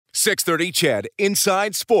630 CHED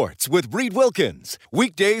Inside Sports with Reed Wilkins.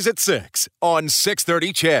 Weekdays at 6 on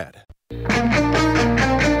 630 CHED.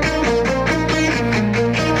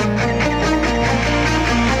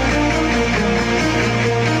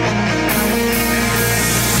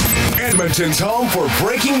 Edmonton's home for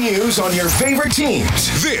breaking news on your favorite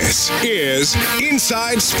teams. This is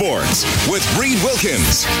Inside Sports with Reed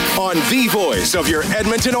Wilkins on the voice of your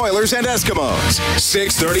Edmonton Oilers and Eskimos.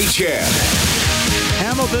 630 CHED.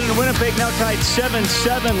 Hamilton and Winnipeg now tied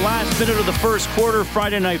 7-7. Last minute of the first quarter,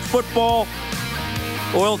 Friday Night Football.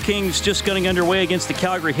 Oil Kings just getting underway against the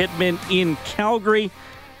Calgary Hitmen in Calgary.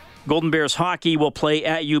 Golden Bears hockey will play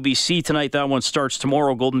at UBC tonight. That one starts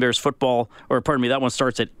tomorrow. Golden Bears football, that one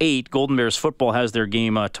starts at 8. Golden Bears football has their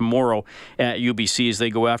game tomorrow at UBC as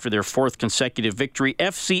they go after their fourth consecutive victory.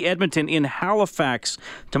 FC Edmonton in Halifax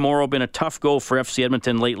tomorrow. Been a tough go for FC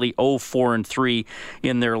Edmonton lately, 0-4-3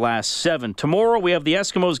 in their last 7. Tomorrow we have the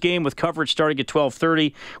Eskimos game with coverage starting at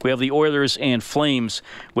 12:30. We have the Oilers and Flames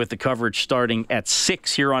with the coverage starting at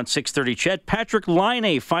 6 here on 630 CHED. Patrick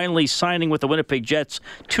Laine finally signing with the Winnipeg Jets.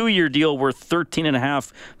 2-year deal worth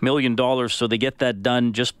 $13.5 million, so they get that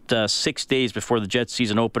done just 6 days before the Jets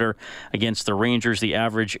season opener against the Rangers. The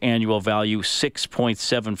average annual value,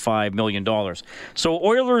 $6.75 million. So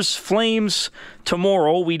Oilers, Flames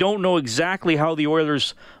tomorrow. We don't know exactly how the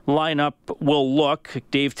Oilers lineup will look.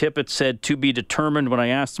 Dave Tippett said to be determined when I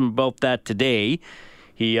asked him about that today.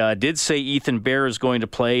 He did say Ethan Bear is going to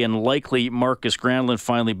play and likely Marcus Granlund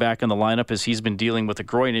finally back in the lineup as he's been dealing with a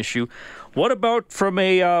groin issue. What about from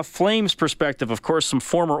a Flames perspective? Of course, some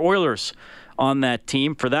former Oilers on that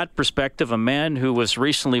team. For that perspective, a man who was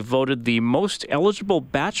recently voted the most eligible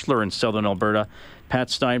bachelor in Southern Alberta,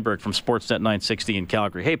 Pat Steinberg from Sportsnet 960 in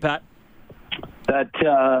Calgary. Hey, Pat.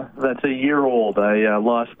 That's a year old. I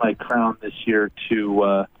lost my crown this year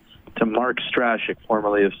to Mark Strashik,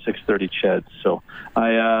 formerly of 630 CHED. So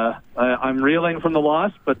I'm reeling from the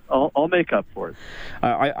loss, but I'll make up for it.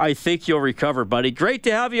 I think you'll recover, buddy. Great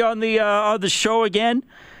to have you on the show again.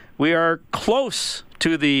 We are close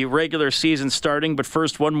to the regular season starting, but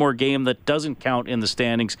first, one more game that doesn't count in the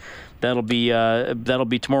standings. That'll be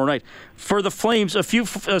tomorrow night. For the Flames, a few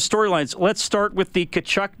storylines. Let's start with the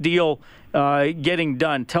Tkachuk deal getting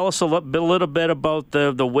done. Tell us a little bit about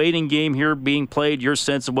the waiting game here being played, your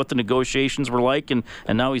sense of what the negotiations were like, and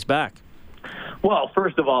now he's back. Well,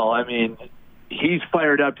 first of all, I mean, he's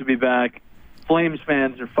fired up to be back. Flames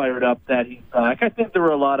fans are fired up that he's back. I think there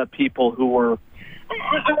were a lot of people who were,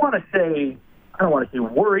 I don't want to say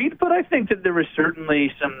worried, but I think that there was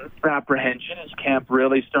certainly some apprehension as camp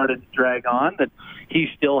really started to drag on, that he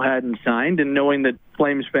still hadn't signed, and knowing that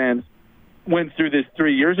Flames fans went through this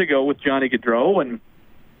 3 years ago with Johnny Gaudreau, and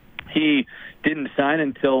he didn't sign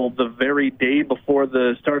until the very day before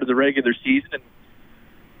the start of the regular season and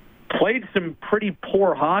played some pretty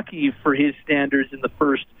poor hockey for his standards in the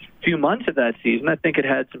first few months of that season. I think it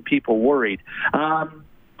had some people worried.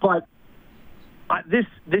 But this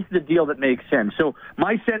is the deal that makes sense. So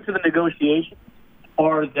my sense of the negotiations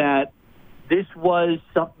are that this was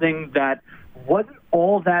something that wasn't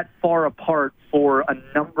all that far apart for a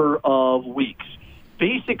number of weeks.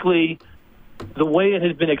 Basically, the way it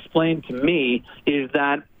has been explained to me is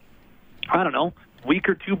that, I don't know, week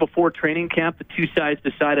or two before training camp, the two sides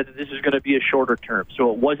decided that this is going to be a shorter term.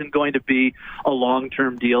 So it wasn't going to be a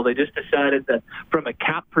long-term deal. They just decided that from a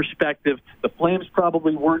cap perspective, the Flames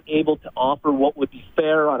probably weren't able to offer what would be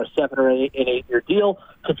fair on a 7 or 8 year deal.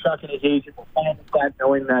 Tkachuk and his agent were fine with that,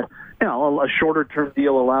 knowing that a shorter-term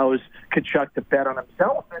deal allows Tkachuk to bet on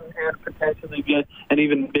himself and potentially get an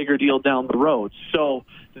even bigger deal down the road. So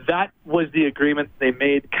that was the agreement they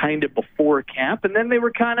made kind of before camp, and then they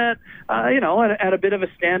were kind of, at a bit of a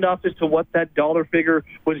standoff as to what that dollar figure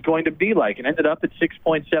was going to be like. It ended up at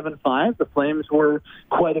 6.75. The Flames were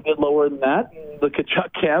quite a bit lower than that, and the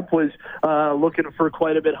Tkachuk camp was looking for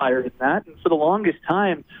quite a bit higher than that. And for the longest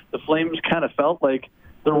time, the Flames kind of felt like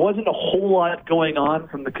there wasn't a whole lot going on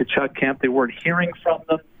from the Tkachuk camp. They weren't hearing from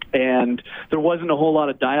them, and there wasn't a whole lot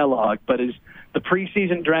of dialogue. But as the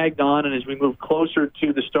preseason dragged on and as we moved closer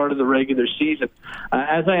to the start of the regular season,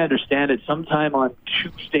 as I understand it, sometime on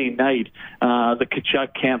Tuesday night, the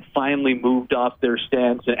Tkachuk camp finally moved off their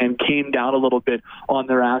stance and came down a little bit on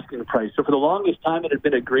their asking price. So for the longest time, it had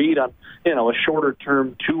been agreed on, a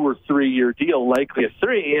shorter-term 2 or 3 year deal, likely a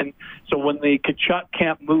 3. And so when the Tkachuk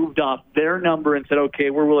camp moved off their number and said, okay,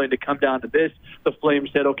 we're willing to come down to this, the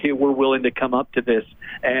Flames said, okay, we're willing to come up to this.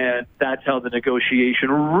 And that's how the negotiation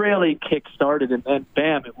really kick-started. And then,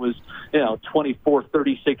 bam, it was, 24,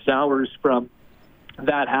 36 hours from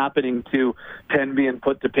that happening to pen being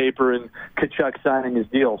put to paper and Tkachuk signing his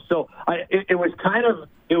deal. So it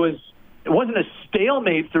wasn't a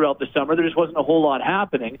stalemate throughout the summer. There just wasn't a whole lot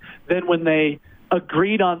happening. Then when they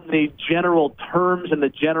agreed on the general terms and the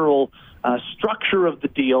general structure of the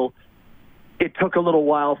deal, it took a little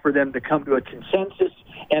while for them to come to a consensus.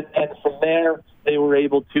 And from there, they were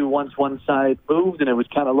able to, once one side moved and it was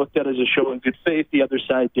kind of looked at as a show of good faith, the other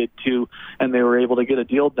side did too, and they were able to get a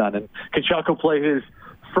deal done. And Tkachuk will play his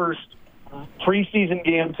first preseason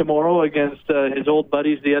game tomorrow against his old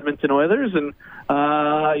buddies, the Edmonton Oilers. And,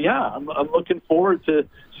 I'm looking forward to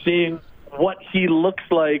seeing what he looks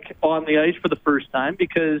like on the ice for the first time,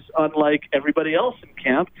 because unlike everybody else in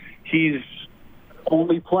camp, he's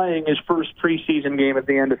only playing his first preseason game at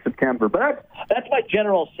the end of September. But that's my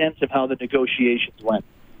general sense of how the negotiations went.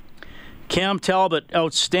 Cam Talbot,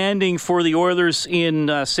 outstanding for the Oilers in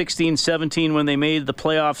 16-17 when they made the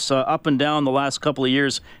playoffs up and down the last couple of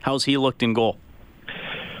years. How's he looked in goal?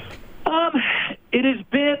 It has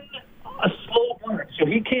been a slow burn. So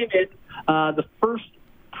he came in the first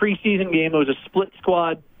preseason game. It was a split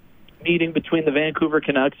squad meeting between the Vancouver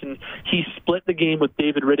Canucks, and he split the game with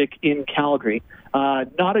David Rittich in Calgary.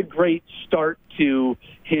 Not a great start to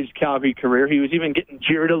his Calgary career. He was even getting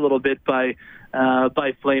jeered a little bit by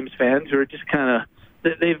Flames fans who are just kind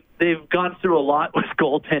of they've gone through a lot with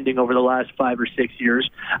goaltending over the last 5 or 6 years.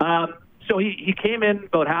 So he came in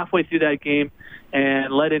about halfway through that game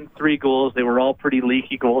and let in 3 goals. They were all pretty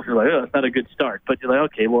leaky goals. You're like, oh, it's not a good start. But you're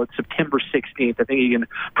like, okay, well, it's September 16th. I think you can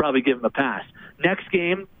probably give him a pass. Next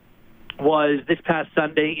game was this past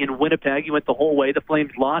Sunday in Winnipeg. He went the whole way. The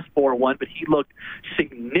Flames lost 4-1, but he looked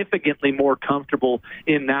significantly more comfortable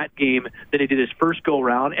in that game than he did his first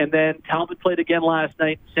go-round. And then Talbot played again last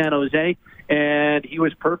night in San Jose, and he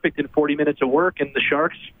was perfect in 40 minutes of work, and the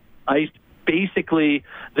Sharks iced basically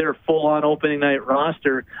their full-on opening night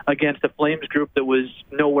roster against a Flames group that was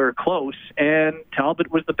nowhere close, and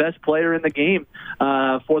Talbot was the best player in the game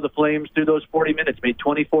for the Flames through those 40 minutes. Made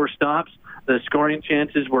 24 stops. The scoring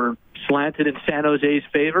chances were slanted in San Jose's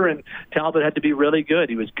favor, and Talbot had to be really good.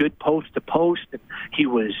 He was good post to post, and he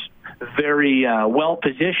was very well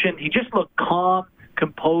positioned. He just looked calm,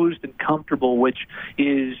 composed, and comfortable, which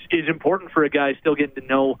is important for a guy still getting to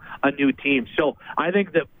know a new team. So I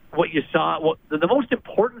think that what you saw, the most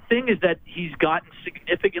important thing is that he's gotten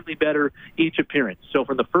significantly better each appearance. So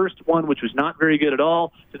from the first one, which was not very good at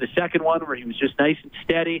all, to the second one where he was just nice and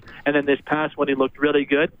steady, and then this past one he looked really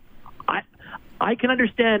good. I can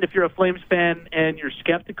understand if you're a Flames fan and you're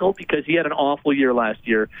skeptical, because he had an awful year last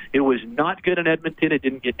year. It was not good in Edmonton. It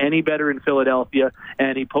didn't get any better in Philadelphia,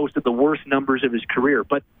 and he posted the worst numbers of his career.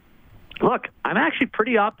 But look, I'm actually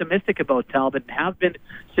pretty optimistic about Talbot and have been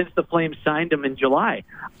since the Flames signed him in July.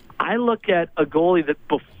 I look at a goalie that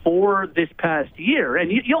before this past year,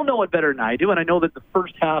 and you'll know it better than I do, and I know that the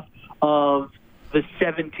first half of the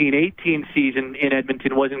 17-18 season in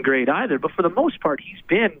Edmonton wasn't great either, but for the most part, he's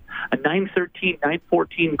been a 9-13,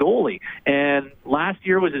 9-14 goalie. And last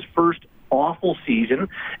year was his first awful season.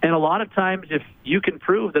 And a lot of times, if you can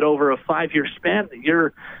prove that over a 5-year span that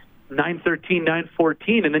you're 9-13,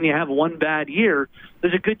 9-14, and then you have one bad year,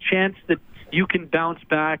 there's a good chance that you can bounce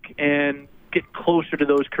back and get closer to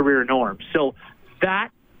those career norms. So that,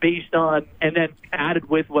 based on, and then added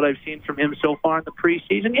with what I've seen from him so far in the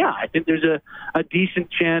preseason, I think there's a decent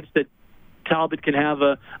chance that Talbot can have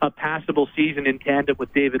a passable season in tandem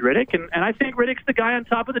with David Rittich. And I think Rittich's the guy on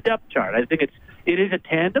top of the depth chart. I think it is a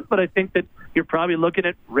tandem, but I think that you're probably looking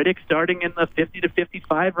at Rittich starting in the 50 to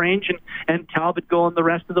 55 range and Talbot going the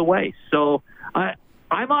rest of the way. So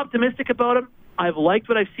I'm optimistic about him. I've liked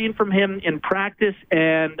what I've seen from him in practice,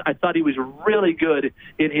 and I thought he was really good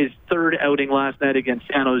in his third outing last night against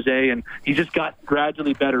San Jose, and he just got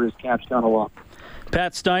gradually better as camps gone along.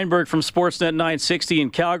 Pat Steinberg from Sportsnet 960 in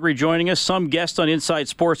Calgary joining us. Some guests on Inside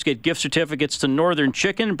Sports get gift certificates to Northern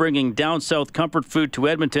Chicken, bringing down south comfort food to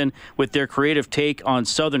Edmonton with their creative take on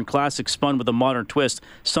Southern classics spun with a modern twist.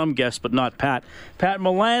 Some guests, but not Pat. Pat,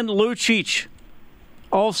 Milan Lucic,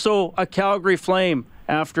 also a Calgary Flame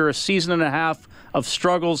after a season and a half of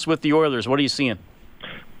struggles with the Oilers. What are you seeing?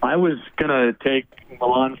 I was going to take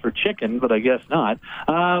Milan for chicken, but I guess not.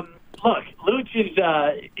 Look,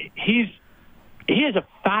 Lucic, he is a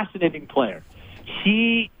fascinating player.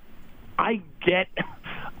 I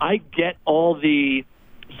get all the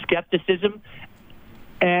skepticism,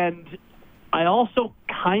 and I also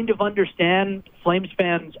kind of understand Flames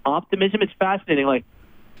fans' optimism. It's fascinating.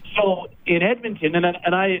 So in Edmonton,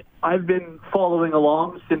 and I've been following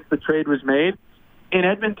along since the trade was made. In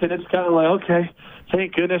Edmonton, it's kind of like, okay,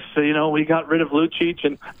 thank goodness, we got rid of Lucic,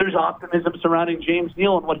 and there's optimism surrounding James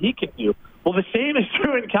Neal and what he can do. Well, the same is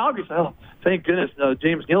true in Calgary. So, thank goodness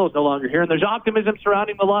James Neal is no longer here, and there's optimism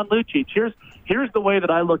surrounding Milan Lucic. Here's the way that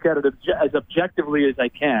I look at it as objectively as I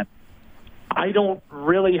can. I don't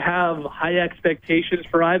really have high expectations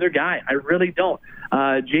for either guy. I really don't.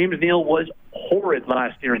 James Neal was horrid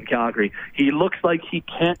last year in Calgary. He looks like he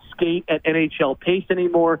can't skate at NHL pace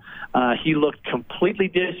anymore. He looked completely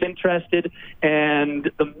disinterested,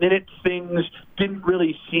 and the minute things didn't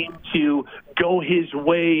really seem to go his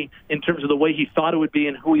way in terms of the way he thought it would be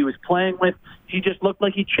and who he was playing with, he just looked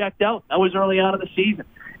like he checked out. That was early on in the season.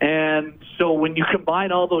 And so when you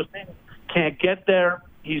combine all those things, can't get there,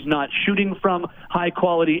 he's not shooting from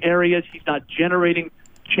high-quality areas, he's not generating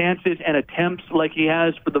chances and attempts like he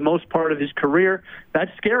has for the most part of his career.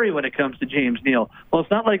 That's scary when it comes to James Neal. Well,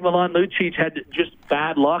 it's not like Milan Lucic had just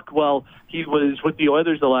bad luck while he was with the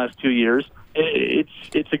Oilers the last 2 years.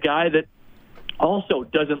 It's a guy that also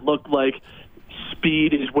doesn't look like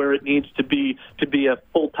speed is where it needs to be a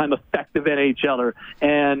full-time effective NHLer.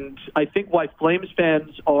 And I think why Flames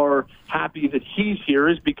fans are happy that he's here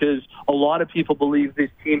is because a lot of people believe this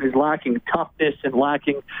team is lacking toughness and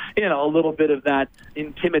lacking, a little bit of that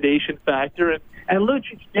intimidation factor. And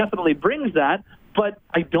Lucic definitely brings that, but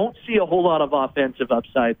I don't see a whole lot of offensive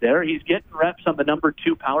upside there. He's getting reps on the number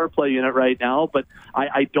 2 power play unit right now, but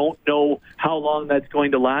I don't know how long that's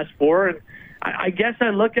going to last for. And I guess I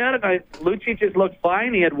look at it, Lucic has looked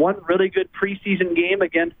fine. He had one really good preseason game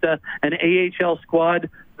against an AHL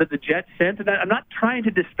squad that the Jets sent. And I'm not trying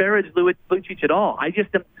to disparage Lucic at all. I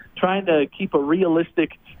just am trying to keep a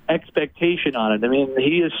realistic expectation on it. I mean,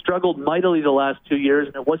 he has struggled mightily the last 2 years,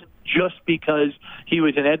 and it wasn't just because he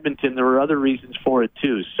was in Edmonton. There were other reasons for it,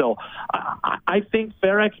 too. So I think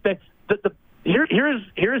fair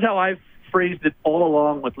here's how I've phrased it all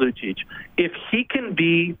along with Lucic. If he can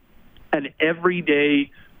be an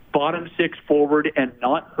everyday bottom 6 forward and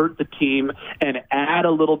not hurt the team and add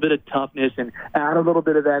a little bit of toughness and add a little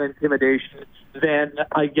bit of that intimidation, then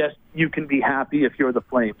I guess you can be happy if you're the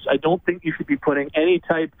Flames. I don't think you should be putting any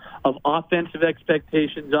type of offensive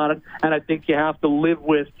expectations on it, and I think you have to live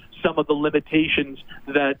with some of the limitations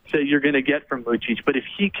that you're going to get from Lucic. But if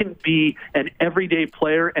he can be an everyday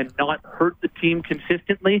player and not hurt the team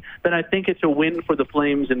consistently, then I think it's a win for the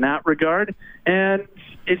Flames in that regard. And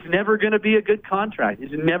it's never going to be a good contract.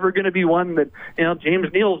 It's never going to be one that,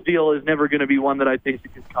 James Neal's deal is never going to be one that I think is a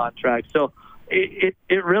good contract. So it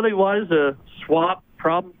really was a swap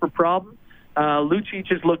problem for problem. Lucic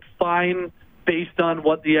has looked fine based on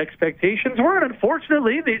what the expectations were, and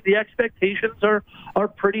unfortunately, the expectations are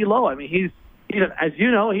pretty low. I mean, he's as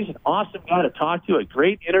you know, he's an awesome guy to talk to, a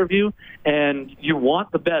great interview, and you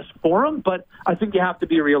want the best for him, but I think you have to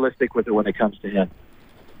be realistic with it when it comes to him.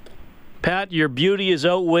 Pat, your beauty is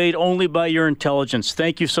outweighed only by your intelligence.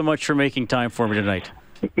 Thank you so much for making time for me tonight.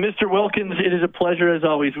 Mr. Wilkins, it is a pleasure as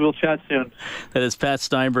always. We'll chat soon. That is Pat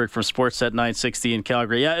Steinberg from Sportsnet 960 in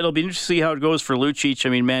Calgary. Yeah, it'll be interesting to see how it goes for Lucic. I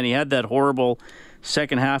mean, man, he had that horrible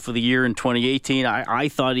second half of the year in 2018. I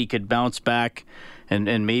thought he could bounce back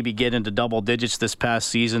and maybe get into double digits this past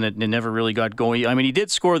season. It never really got going. I mean, he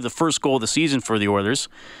did score the first goal of the season for the Oilers,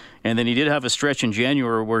 and then he did have a stretch in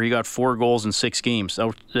January where he got 4 goals in 6 games,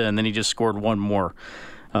 and then he just scored 1 more.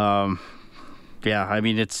 Yeah, I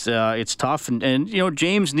mean, it's tough. And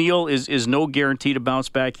James Neal is no guarantee to bounce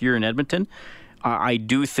back here in Edmonton. I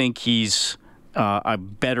do think he's a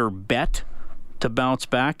better bet to bounce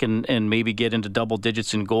back and maybe get into double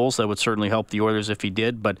digits in goals. That would certainly help the Oilers if he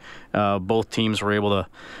did, but both teams were able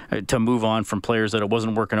to move on from players that it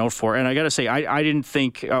wasn't working out for. And I got to say, I didn't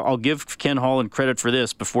think, I'll give Ken Holland credit for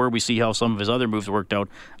this before we see how some of his other moves worked out.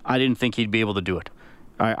 I didn't think he'd be able to do it.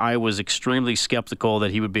 I was extremely skeptical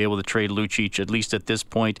that he would be able to trade Lucic, at least at this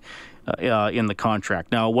point in the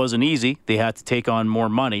contract. Now, it wasn't easy. They had to take on more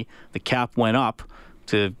money. The cap went up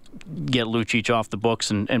to get Lucic off the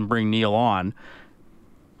books and bring Neal on.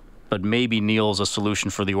 But maybe Neal's a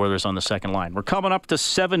solution for the Oilers on the second line. We're coming up to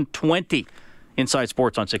 7:20 Inside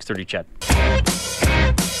Sports on 630 CHED.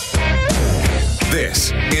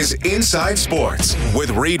 This is Inside Sports with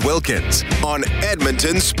Reed Wilkins on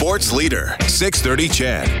Edmonton Sports Leader, 630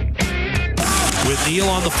 CHED. With Neal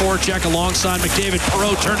on the forecheck alongside McDavid.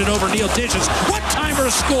 Perreault turned it over. Neal dishes. One-timer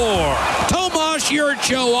score. Tomas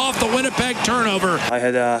Jurcho off the Winnipeg turnover. I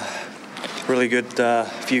had a really good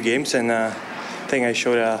few games, and I think I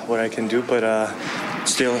showed what I can do, but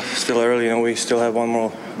still early. We still have one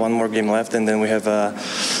more game left, and then we have a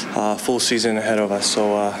full season ahead of us.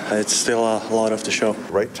 So it's still a lot of the show.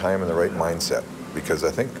 Right time and the right mindset, because I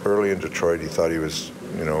think early in Detroit he thought he was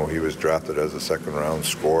drafted as a second-round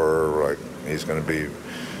scorer. Like he's going to be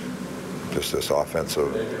just this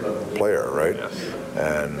offensive player, right? Yes.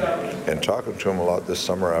 And in talking to him a lot this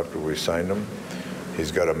summer after we signed him,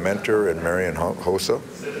 he's got a mentor in Marian Hossa,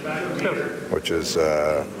 which is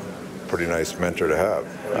a pretty nice mentor to have.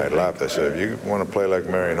 I laughed. I said, if you want to play like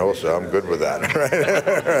Marian Hossa, I'm good with that,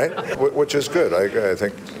 right? Which is good. I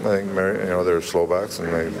think Marian, they're Slovaks,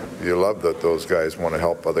 and you love that those guys want to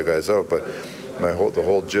help other guys out. But the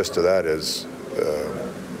whole gist of that is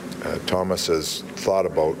Thomas has thought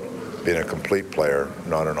about being a complete player,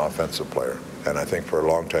 not an offensive player. And I think for a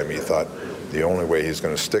long time he thought the only way he's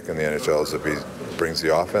going to stick in the NHL is if he brings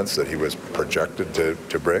the offense that he was projected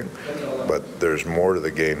to bring. But there's more to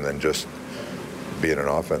the game than just being an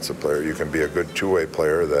offensive player. You can be a good two-way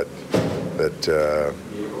player that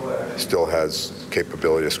still has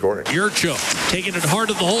capability of scoring. Yurcho taking it hard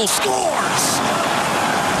to the hole, scores!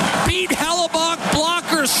 Pete Hellebuyck,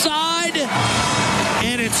 blocker side,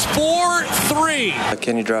 and it's 4-3.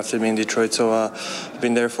 Kenny drafted me in Detroit, so I've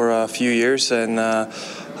been there for a few years, and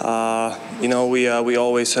we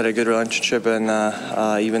always had a good relationship, and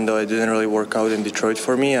even though it didn't really work out in Detroit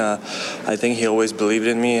for me, I think he always believed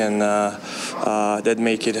in me, and that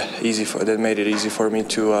made it easy for me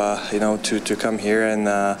to come here, and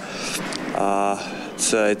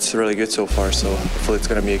it's really good so far, so hopefully it's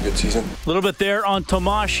going to be a good season. A little bit there on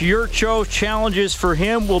Tomas Jurco. Challenges for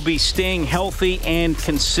him will be staying healthy and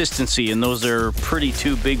consistency, and those are pretty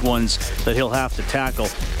two big ones that he'll have to tackle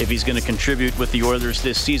if he's going to contribute with the Oilers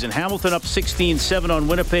this season. Hamilton up 16-7 on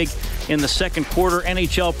Winnipeg in the second quarter.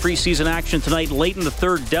 NHL preseason action tonight. Late in the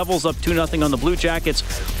third, Devils up 2-0 on the Blue Jackets.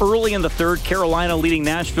 Early in the third, Carolina leading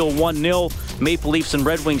Nashville 1-0. Maple Leafs and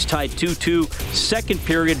Red Wings tied 2-2. Second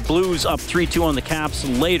period, Blues up 3-2 on the Caps.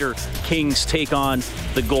 Later, Kings take on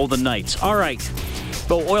the Golden Knights. All right.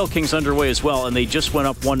 Well, Oil Kings underway as well, and they just went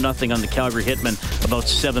up 1-0 on the Calgary Hitmen about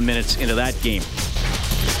 7 minutes into that game.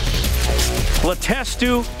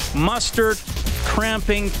 Letestu, Mustard,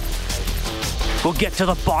 cramping. We'll get to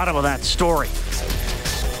the bottom of that story.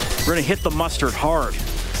 We're going to hit the Mustard hard. You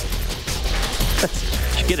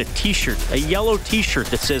should get a T-shirt, a yellow T-shirt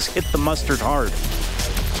that says "Hit the Mustard hard."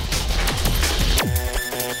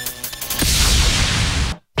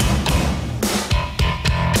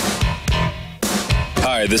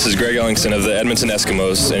 Hi, this is Greg Ellingson of the Edmonton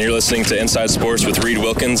Eskimos, and you're listening to Inside Sports with Reed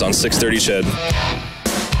Wilkins on 630 Shed.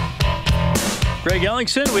 Greg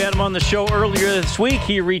Ellingson, we had him on the show earlier this week.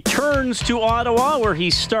 He returns to Ottawa, where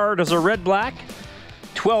he starred as a Red Black.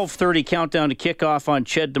 12:30 countdown to kickoff on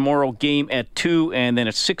Ched tomorrow, game at 2, and then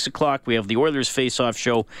at 6 o'clock we have the Oilers face-off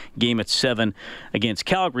show, game at 7 against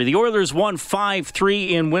Calgary. The Oilers won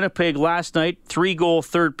 5-3 in Winnipeg last night, 3-goal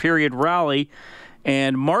third-period rally.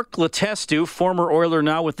 And Mark Letestu, former Oiler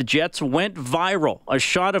now with the Jets, went viral. A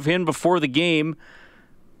shot of him before the game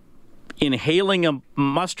inhaling a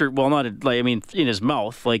mustard, in his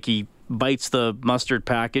mouth, like he bites the mustard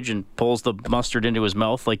package and pulls the mustard into his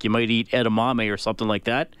mouth like you might eat edamame or something like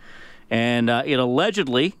that. And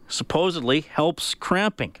it supposedly helps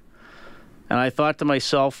cramping. And I thought to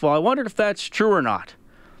myself, well, I wondered if that's true or not.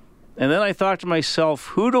 And then I thought to myself,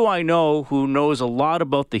 who do I know who knows a lot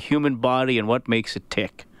about the human body and what makes it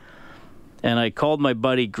tick? And I called my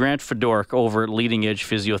buddy Grant Fedork over at Leading Edge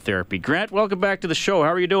Physiotherapy. Grant, welcome back to the show. How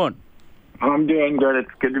are you doing? I'm doing good. It's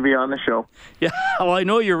good to be on the show. Yeah, well, I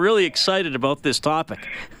know you're really excited about this topic.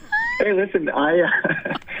 Hey, listen,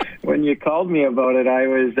 when you called me about it, I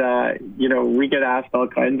was, we get asked all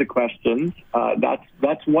kinds of questions.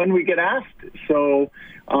 That's one we get asked. So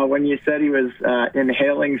when you said he was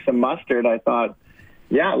inhaling some mustard, I thought,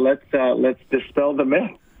 yeah, let's dispel the myth.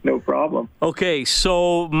 No problem. Okay,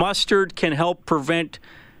 so mustard can help prevent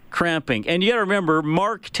cramping. And you got to remember,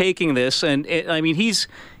 Mark taking this, and he's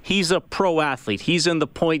a pro athlete. He's in the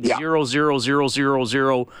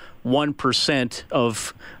 0.00001%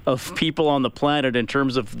 of people on the planet in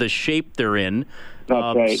terms of the shape they're in.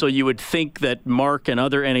 That's right. So you would think that Mark and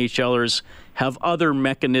other NHLers have other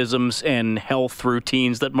mechanisms and health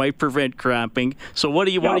routines that might prevent cramping. So what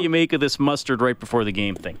do you make of this mustard right before the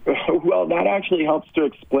game thing? Well, that actually helps to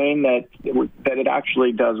explain that it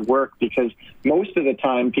actually does work, because most of the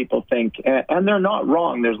time people think, and they're not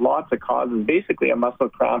wrong, there's lots of causes. Basically, a muscle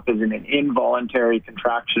cramp is an involuntary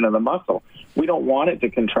contraction of the muscle. We don't want it to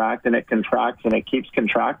contract, and it contracts, and it keeps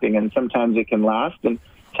contracting, and sometimes it can last, and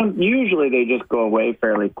usually they just go away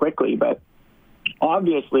fairly quickly, but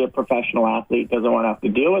obviously a professional athlete doesn't want to have to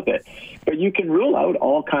deal with it. But you can rule out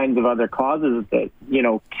all kinds of other causes that,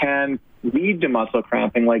 can lead to muscle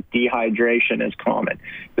cramping, like dehydration is common.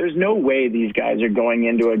 There's no way these guys are going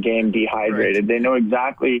into a game dehydrated. Right. They know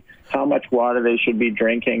exactly how much water they should be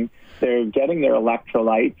drinking. they're getting their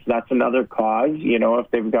electrolytes, that's another cause.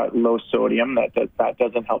 If they've got low sodium, that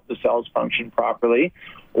doesn't help the cells function properly.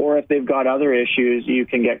 Or if they've got other issues, you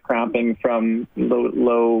can get cramping from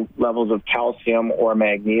low levels of calcium or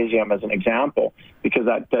magnesium, as an example, because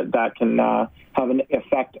that can have an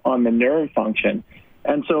effect on the nerve function.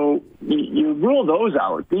 And so you rule those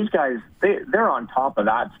out. These guys, they're on top of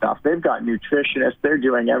that stuff. They've got nutritionists. They're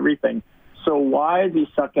doing everything. So why is he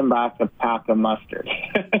sucking back a pack of mustard?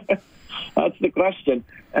 That's the question.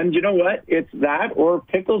 And you know what? It's that or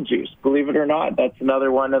pickle juice, believe it or not. That's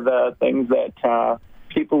another one of the things that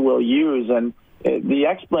people will use. And the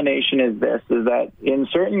explanation is this, is that in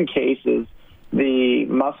certain cases, the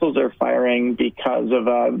muscles are firing because of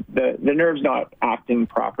the nerve's not acting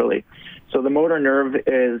properly. So the motor nerve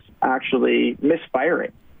is actually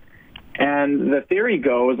misfiring. And the theory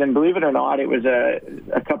goes, and believe it or not, it was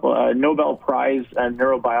a couple of Nobel Prize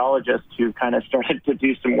neurobiologists who kind of started to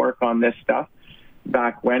do some work on this stuff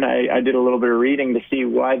back when. I did a little bit of reading to see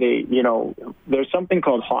why there's something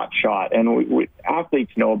called hot shot, and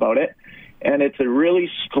athletes know about it. And it's a really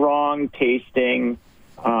strong tasting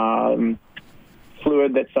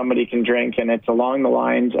fluid that somebody can drink, and it's along the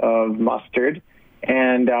lines of mustard.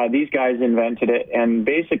 And these guys invented it. And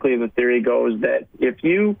basically the theory goes that if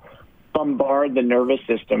you bombard the nervous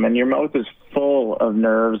system, and your mouth is full of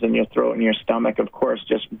nerves, and your throat and your stomach, of course,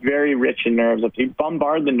 just very rich in nerves. If you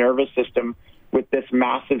bombard the nervous system with this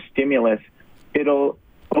massive stimulus, it'll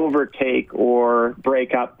overtake or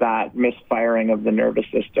break up that misfiring of the nervous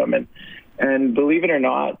system. And believe it or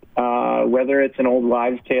not, whether it's an old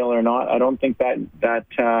wives' tale or not, I don't think that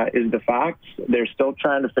is the fact. They're still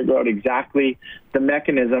trying to figure out exactly the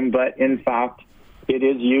mechanism, but in fact, it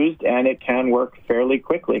is used and it can work fairly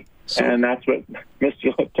quickly. And that's what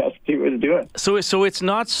Mr. Letestu was doing. So it's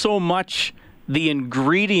not so much the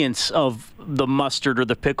ingredients of the mustard or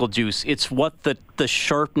the pickle juice. It's what the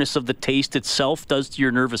sharpness of the taste itself does to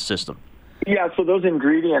your nervous system. Yeah, so those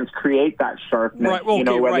ingredients create that sharpness. Right,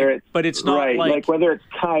 okay, whether it's, but it's not right, like whether it's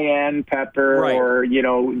cayenne pepper or,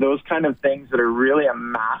 those kind of things that are really a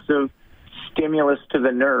massive stimulus to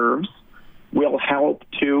the nerves will help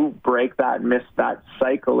to break that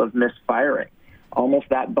cycle of misfiring. Almost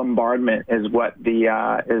that bombardment is what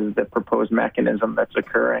is the proposed mechanism that's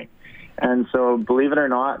occurring. And so, believe it or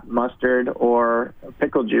not, mustard or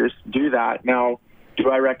pickle juice do that. Now, do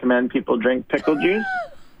I recommend people drink pickle juice?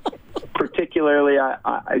 Particularly,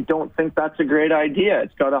 I don't think that's a great idea.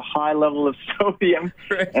 It's got a high level of sodium,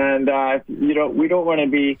 and we don't want to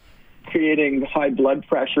be creating high blood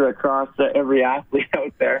pressure across every athlete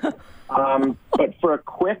out there. But for a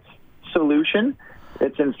quick solution,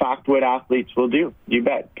 it's in fact what athletes will do. You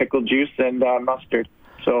bet, pickle juice and mustard.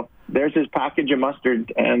 So there's his package of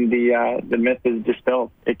mustard, and the myth is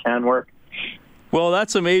dispelled. It can work. Well,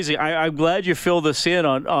 that's amazing. I'm glad you filled us in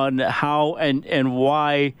on how and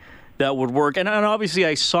why that would work. And obviously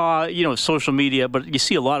I saw, social media, but you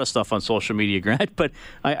see a lot of stuff on social media, Grant. But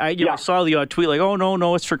I saw the odd tweet like, oh,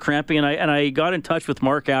 no, it's for cramping. And I got in touch with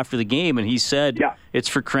Mark after the game, and he said it's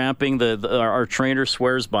for cramping. Our trainer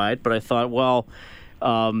swears by it. But I thought, well,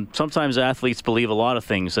 sometimes athletes believe a lot of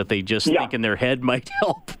things that they just think in their head might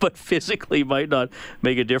help, but physically might not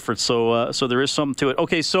make a difference. So there is something to it.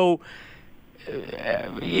 Okay, so...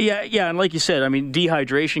 and like you said, I mean,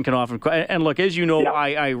 dehydration can often... And look, as you know,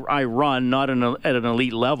 I run, not at an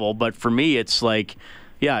elite level, but for me, it's like,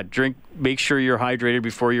 make sure you're hydrated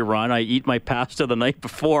before you run. I eat my pasta the night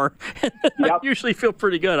before. I usually feel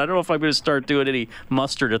pretty good. I don't know if I'm going to start doing any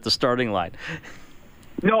mustard at the starting line.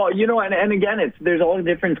 No, and again, there's all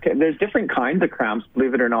there's different kinds of cramps,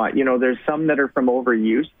 believe it or not. There's some that are from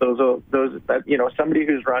overuse. Those that, somebody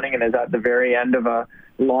who's running and is at the very end of a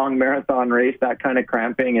long marathon race, that kind of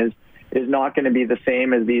cramping is not going to be the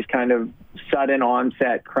same as these kind of sudden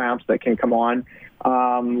onset cramps that can come on.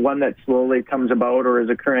 One that slowly comes about or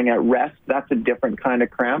is occurring at rest, that's a different kind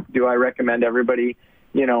of cramp. Do I recommend everybody,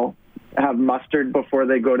 have mustard before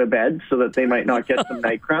they go to bed so that they might not get some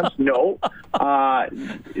night cramps? No.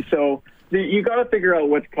 So you got to figure out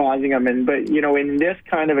what's causing them. But in this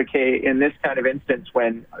kind of instance,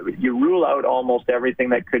 when you rule out almost everything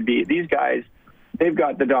that could be, these guys, they've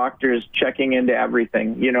got the doctors checking into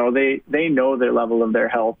everything. They know their level of their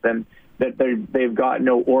health, and that they've got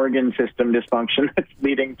no organ system dysfunction that's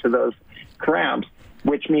leading to those cramps,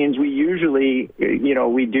 which means we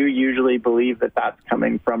do usually believe that that's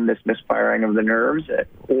coming from this misfiring of the nerves,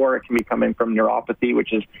 or it can be coming from neuropathy,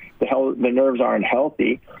 which is the nerves aren't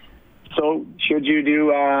healthy. So should you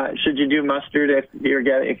do mustard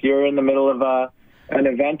if you're in the middle of an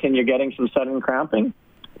event and you're getting some sudden cramping?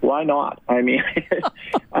 why not? I mean,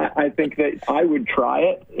 I think that I would try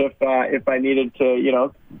it if I needed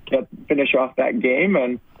to, finish off that game,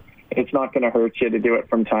 and it's not going to hurt you to do it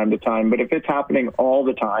from time to time. But if it's happening all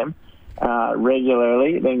the time,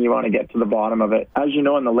 regularly, then you want to get to the bottom of it. As you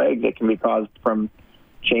know, in the legs, it can be caused from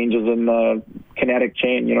changes in the kinetic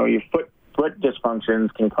chain. Your foot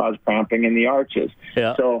dysfunctions can cause cramping in the arches.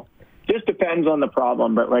 Yeah. So just depends on the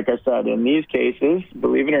problem. But like I said, in these cases,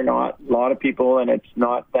 believe it or not, a lot of people, and it's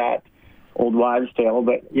not that old wives' tale,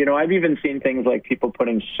 but, I've even seen things like people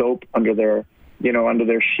putting soap under their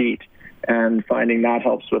sheet and finding that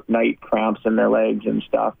helps with night cramps in their legs and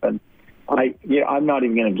stuff. And I'm not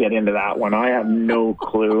even going to get into that one. I have no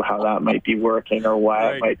clue how that might be working or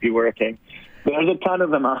why it might be working. There's a ton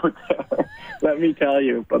of them out there, let me tell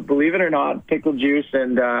you. But believe it or not, pickle juice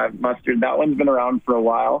and mustard, that one's been around for a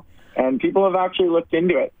while. And people have actually looked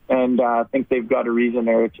into it and think they've got a reason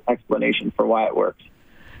or explanation for why it works.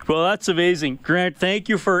 Well, that's amazing. Grant, thank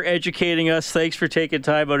you for educating us. Thanks for taking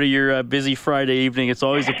time out of your busy Friday evening. It's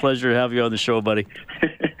always a pleasure to have you on the show, buddy.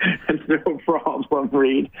 It's no problem,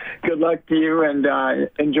 Reed. Good luck to you, and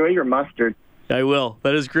enjoy your mustard. I will.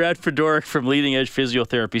 That is Grant Fedoruk from Leading Edge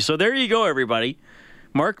Physiotherapy. So there you go, everybody.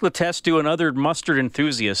 Mark Letestu and other mustard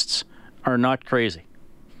enthusiasts are not crazy.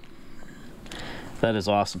 That is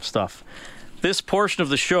awesome stuff. This portion of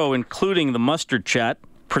the show, including the mustard chat,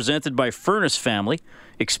 presented by Furnace Family.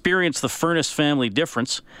 Experience the Furnace Family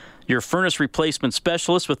difference. Your furnace replacement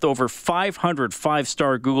specialist with over 500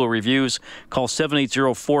 5-star Google reviews. Call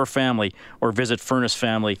 780-4FAMILY or visit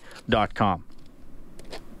furnacefamily.com.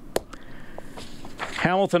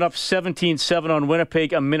 Hamilton up 17-7 on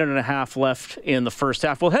Winnipeg. A minute and a half left in the first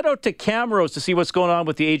half. We'll head out to Camrose to see what's going on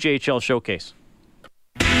with the AJHL Showcase.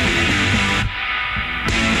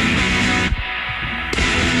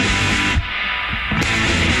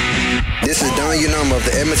 This is Don Unumber of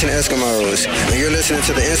the Edmonton Eskimos, and you're listening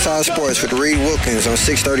to the Inside Sports with Reed Wilkins on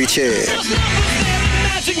 630 CHED.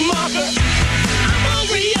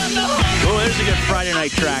 Oh, there's a good Friday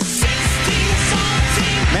night track.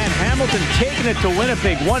 Man, Hamilton taking it to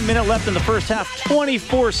Winnipeg. 1 minute left in the first half.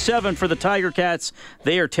 24-7 for the Tiger Cats.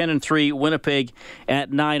 They are 10-3. Winnipeg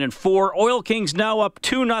at 9-4. Oil Kings now up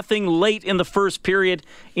 2-0 late in the first period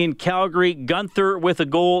in Calgary. Gunther with a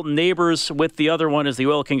goal. Neighbors with the other one as the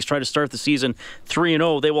Oil Kings try to start the season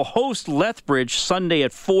 3-0. They will host Lethbridge Sunday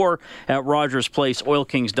at 4 at Rogers Place.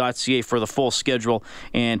 Oilkings.ca for the full schedule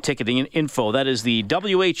and ticketing info. That is the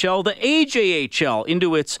WHL, the AJHL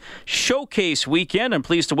into its showcase weekend. I'm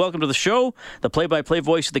pleased to welcome to the show the play-by-play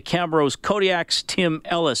voice of the Camrose Kodiaks, Tim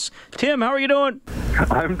Ellis. Tim, how are you doing?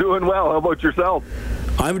 I'm doing well. How about yourself?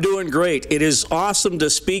 I'm doing great. It is awesome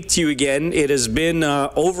to speak to you again. It has been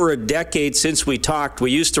over a decade since we talked.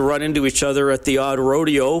 We used to run into each other at the odd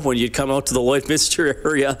rodeo when you'd come out to the Lloydminster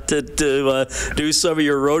area to do some of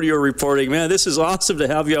your rodeo reporting. Man, this is awesome to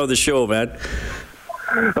have you on the show, man.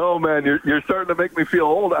 Oh, man, you're starting to make me feel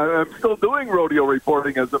old. I'm still doing rodeo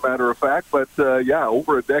reporting, as a matter of fact. But, yeah,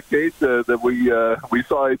 over a decade that we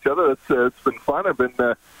saw each other. It's been fun. I've been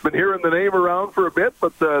hearing the name around for a bit,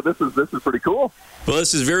 but this is pretty cool. Well,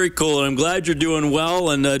 this is very cool, and I'm glad you're doing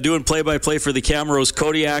well and doing play-by-play for the Camrose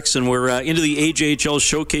Kodiaks, and we're into the AJHL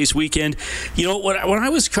Showcase weekend. You know, when I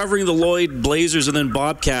was covering the Lloyd Blazers and then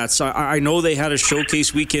Bobcats, I know they had a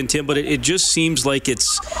Showcase weekend, Tim, but it just seems like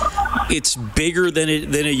it's bigger than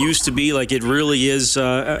it used to be. Like it really is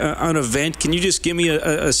an event. Can you just give me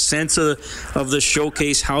a sense of the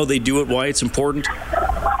Showcase, how they do it, why it's important?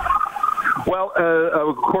 Well,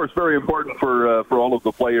 of course, very important for all of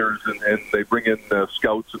the players, and they bring in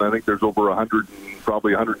scouts, and I think there's over 100,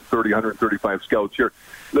 probably 130, 135 scouts here.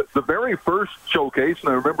 The very first showcase, and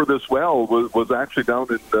I remember this well, was actually down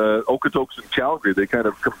in Okotoks and Calgary. They kind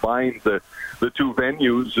of combined the two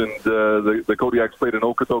venues, and the Kodiaks played in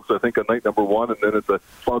Okotoks, I think, on night number 1, and then at the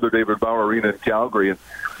Father David Bauer Arena in Calgary. And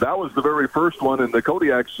that was the very first one, and the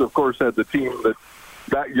Kodiaks, of course, had the team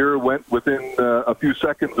that year went within a few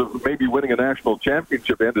seconds of maybe winning a national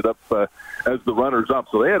championship, ended up as the runners-up.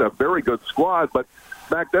 So they had a very good squad, but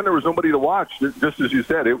back then there was nobody to watch. Just as you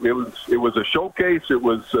said, it was a showcase. It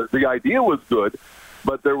was the idea was good,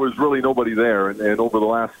 but there was really nobody there. And over the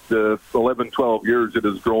last 11, 12 years, it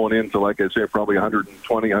has grown into, like I say, probably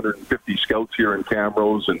 120, 150 scouts here in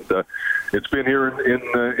Camrose. And it's been here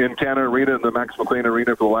in Canada Arena and the Max McLean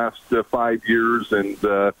Arena for the last 5 years. And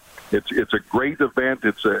it's a great event.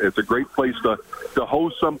 It's a great place to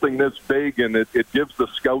host something this big, and it gives the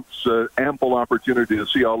scouts ample opportunity to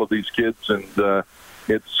see all of these kids. And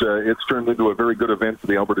it's turned into a very good event for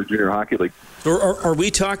the Alberta Junior Hockey League. Are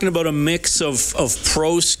we talking about a mix of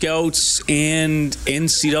pro scouts and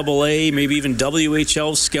NCAA, maybe even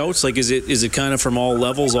WHL scouts? Like, is it kind of from all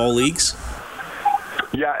levels, all leagues?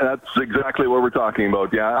 Yeah, that's exactly what we're talking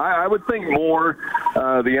about. Yeah, I would think more the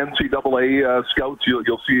NCAA scouts.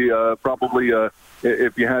 You'll see probably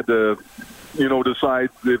if you had to, decide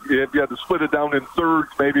if you had to split it down in thirds,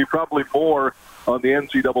 maybe probably more on the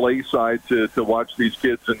NCAA side to watch these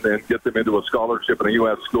kids and get them into a scholarship in a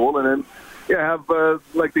U.S. school, and then you have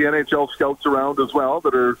like the NHL scouts around as well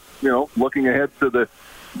that are looking ahead to the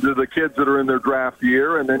kids that are in their draft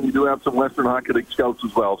year, and then you do have some Western Hockey League scouts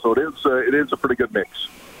as well. So it is a pretty good mix.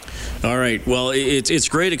 All right. Well, it's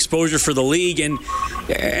great exposure for the league, and to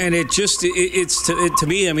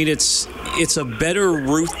me, I mean, it's a better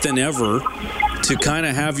route than ever to kind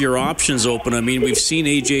of have your options open. I mean, we've seen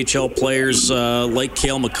AJHL players like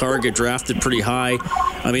Cale Makar get drafted pretty high.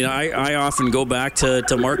 I mean, I often go back to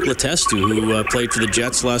Mark Letestu, who played for the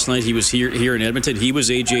Jets last night. He was here in Edmonton. He was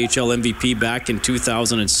AJHL MVP back in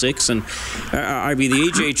 2006. And, I mean, the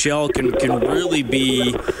AJHL can really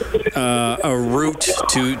be a route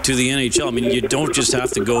to the NHL. I mean, you don't just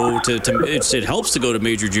have to go to it helps to go to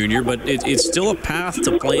Major Junior, but it's still a path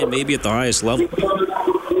to playing maybe at the highest level.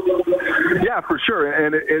 Yeah, for sure,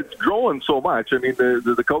 and it's growing so much. I mean,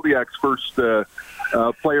 the Kodiak's first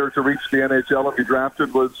player to reach the NHL and be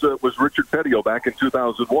drafted was Richard Pettio back in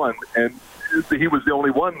 2001, and he was the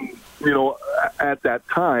only one, at that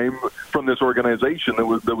time from this organization that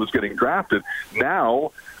was getting drafted.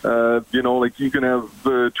 Now, like you can have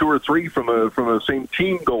 2 or 3 from a same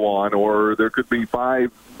team go on, or there could be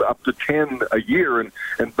 5 up to 10 a year, and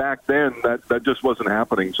back then that just wasn't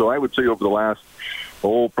happening. So I would say over the last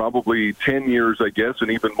probably 10 years, I guess, and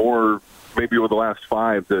even more maybe over the last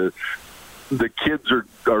 5, the kids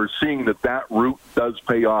are seeing that route does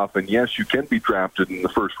pay off. And yes, you can be drafted in the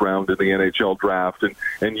first round in the NHL draft. And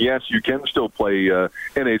yes, you can still play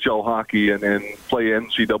NHL hockey and play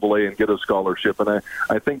NCAA and get a scholarship. And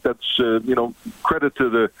I think that's, credit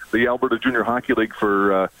to the Alberta Junior Hockey League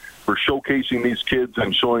for showcasing these kids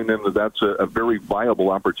and showing them that that's a very viable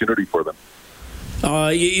opportunity for them.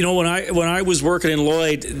 When I was working in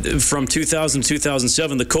Lloyd from 2000 to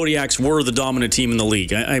 2007, the Kodiaks were the dominant team in the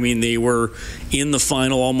league. I mean, they were in the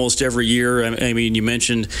final almost every year. I mean, you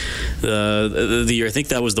mentioned the year. I think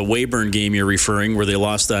that was the Weyburn game you're referring, where they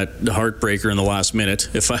lost that heartbreaker in the last minute,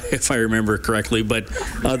 if I remember correctly. But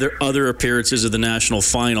other appearances of the national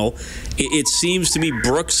final. It seems to me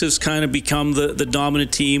Brooks has kind of become the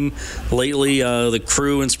dominant team lately. The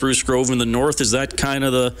Crew and Spruce Grove in the north, is that kind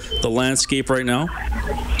of the landscape right now?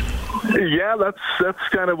 Yeah, that's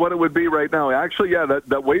kind of what it would be right now. Actually, yeah, that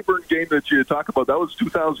Weyburn game that you talk about, that was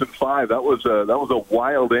 2005. That was a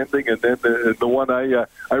wild ending, and then the one I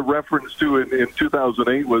referenced to in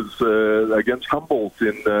 2008 was against Humboldt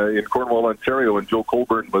in Cornwall, Ontario, and Joe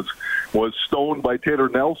Colburn was stoned by Taylor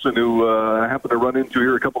Nelson, who I happened to run into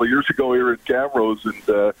here a couple of years ago here in Camrose,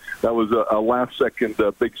 and that was a last-second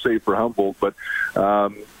big save for Humboldt. But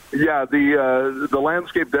yeah, the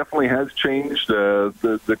landscape definitely has changed.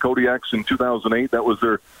 The Kodiaks in 2008, that was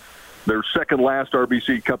their second last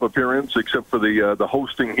RBC Cup appearance, except for the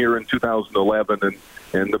hosting here in 2011,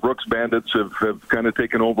 and the Brooks Bandits have kind of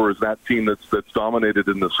taken over as that team that's dominated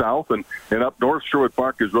in the South, and up north, Sherwood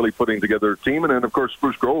Park is really putting together a team, and then of course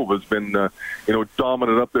Spruce Grove has been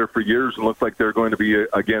dominant up there for years, and looks like they're going to be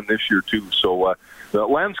again this year too. So the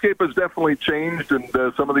landscape has definitely changed, and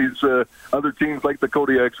some of these other teams like the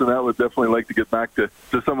Kodiaks and that would definitely like to get back to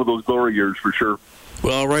some of those glory years for sure.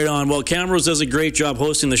 Well, right on. Well, Camrose does a great job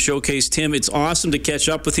hosting the showcase. Tim, it's awesome to catch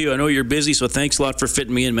up with you. I know you're busy, so thanks a lot for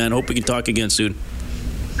fitting me in, man. Hope we can talk again soon.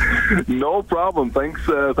 No problem. Thanks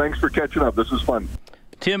for catching up. This is fun.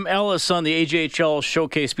 Tim Ellis on the AJHL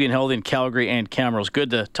showcase being held in Calgary and Camrose.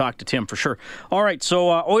 Good to talk to Tim for sure. All right,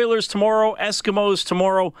 so Oilers tomorrow, Eskimos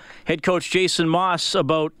tomorrow. Head coach Jason Moss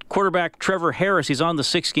about quarterback Trevor Harris. He's on the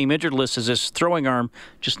 6-game injured list as his throwing arm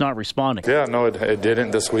just not responding. Yeah, no, it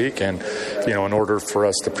didn't this week. And, in order for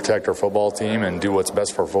us to protect our football team and do what's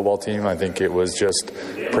best for our football team, I think it was just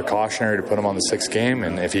precautionary to put him on the 6th game.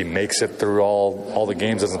 And if he makes it through all the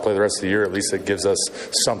games, doesn't play the rest of the year, at least it gives us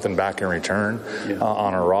something back in return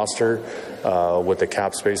on our roster with the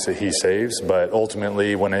cap space that he saves. But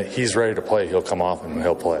ultimately, when he's ready to play, he'll come off and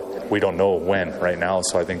he'll play. We don't know when right now,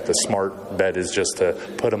 so I think the smart bet is just to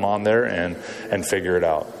put him on there and figure it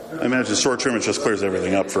out. I imagine short term it just clears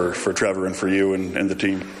everything up for Trevor and for you and the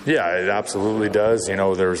team. Yeah, it absolutely does.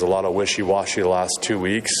 There's a lot of wishy-washy the last 2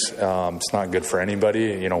 weeks. It's not good for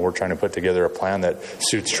anybody. We're trying to put together a plan that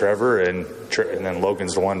suits Trevor, and then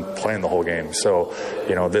Logan's the one playing the whole game. So,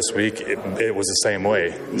 this week it was the same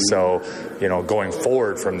way. So, going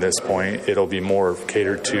forward from this point, it'll be more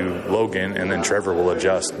catered to Logan, and then Trevor will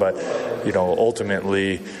adjust. But,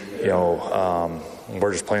 ultimately,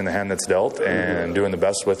 we're just playing the hand that's dealt and doing the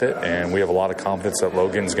best with it. And we have a lot of confidence that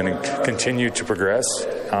Logan's going to continue to progress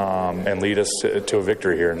and lead us to a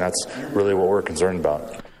victory here. And that's really what we're concerned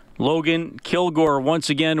about. Logan Kilgore once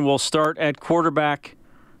again will start at quarterback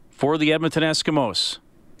for the Edmonton Eskimos.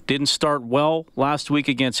 Didn't start well last week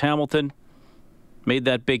against Hamilton. Made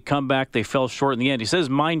that big comeback. They fell short in the end. He says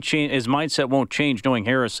his mindset won't change knowing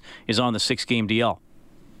Harris is on the 6-game DL.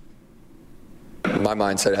 My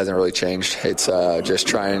mindset hasn't really changed. It's just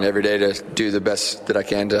trying every day to do the best that I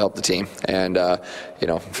can to help the team. And,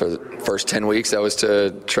 for the first 10 weeks, that was to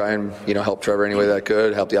try and, help Trevor any way that I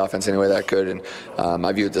could, help the offense any way that I could. And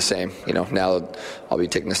I view it the same. Now I'll be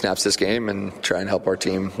taking the snaps this game and try and help our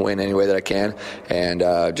team win any way that I can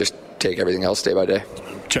and just take everything else day by day.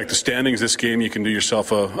 Check the standings this game. You can do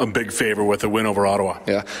yourself a big favor with a win over Ottawa.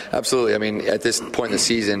 Yeah, absolutely. I mean, at this point in the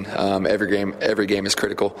season, every game is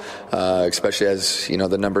critical, especially as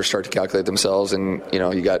the numbers start to calculate themselves. And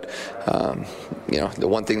you got the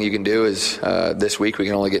one thing you can do is this week we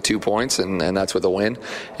can only get 2 points, and that's with a win.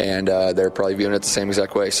 And they're probably viewing it the same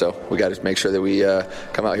exact way. So we got to make sure that we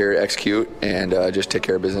come out here, execute, and just take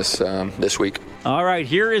care of business this week. All right,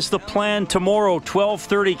 here is the plan tomorrow.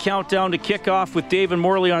 12:30 countdown to kickoff with Dave and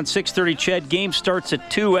Morley on 6:30 CHED. Game starts at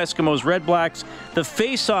 2, Eskimos Red Blacks. The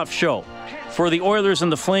face-off show for the Oilers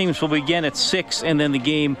and the Flames will begin at 6, and then the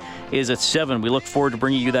game is at 7. We look forward to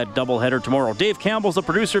bringing you that doubleheader tomorrow. Dave Campbell's the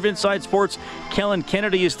producer of Inside Sports. Kellen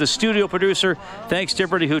Kennedy is the studio producer. Thanks to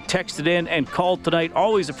everybody who texted in and called tonight.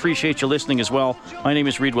 Always appreciate you listening as well. My name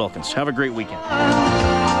is Reed Wilkins. Have a great weekend.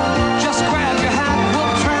 Just grab your hat,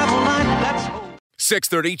 we'll travel like that's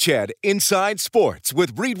 6:30 CHED Inside Sports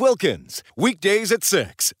with Reed Wilkins. Weekdays at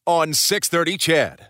 6 on 6:30 CHED.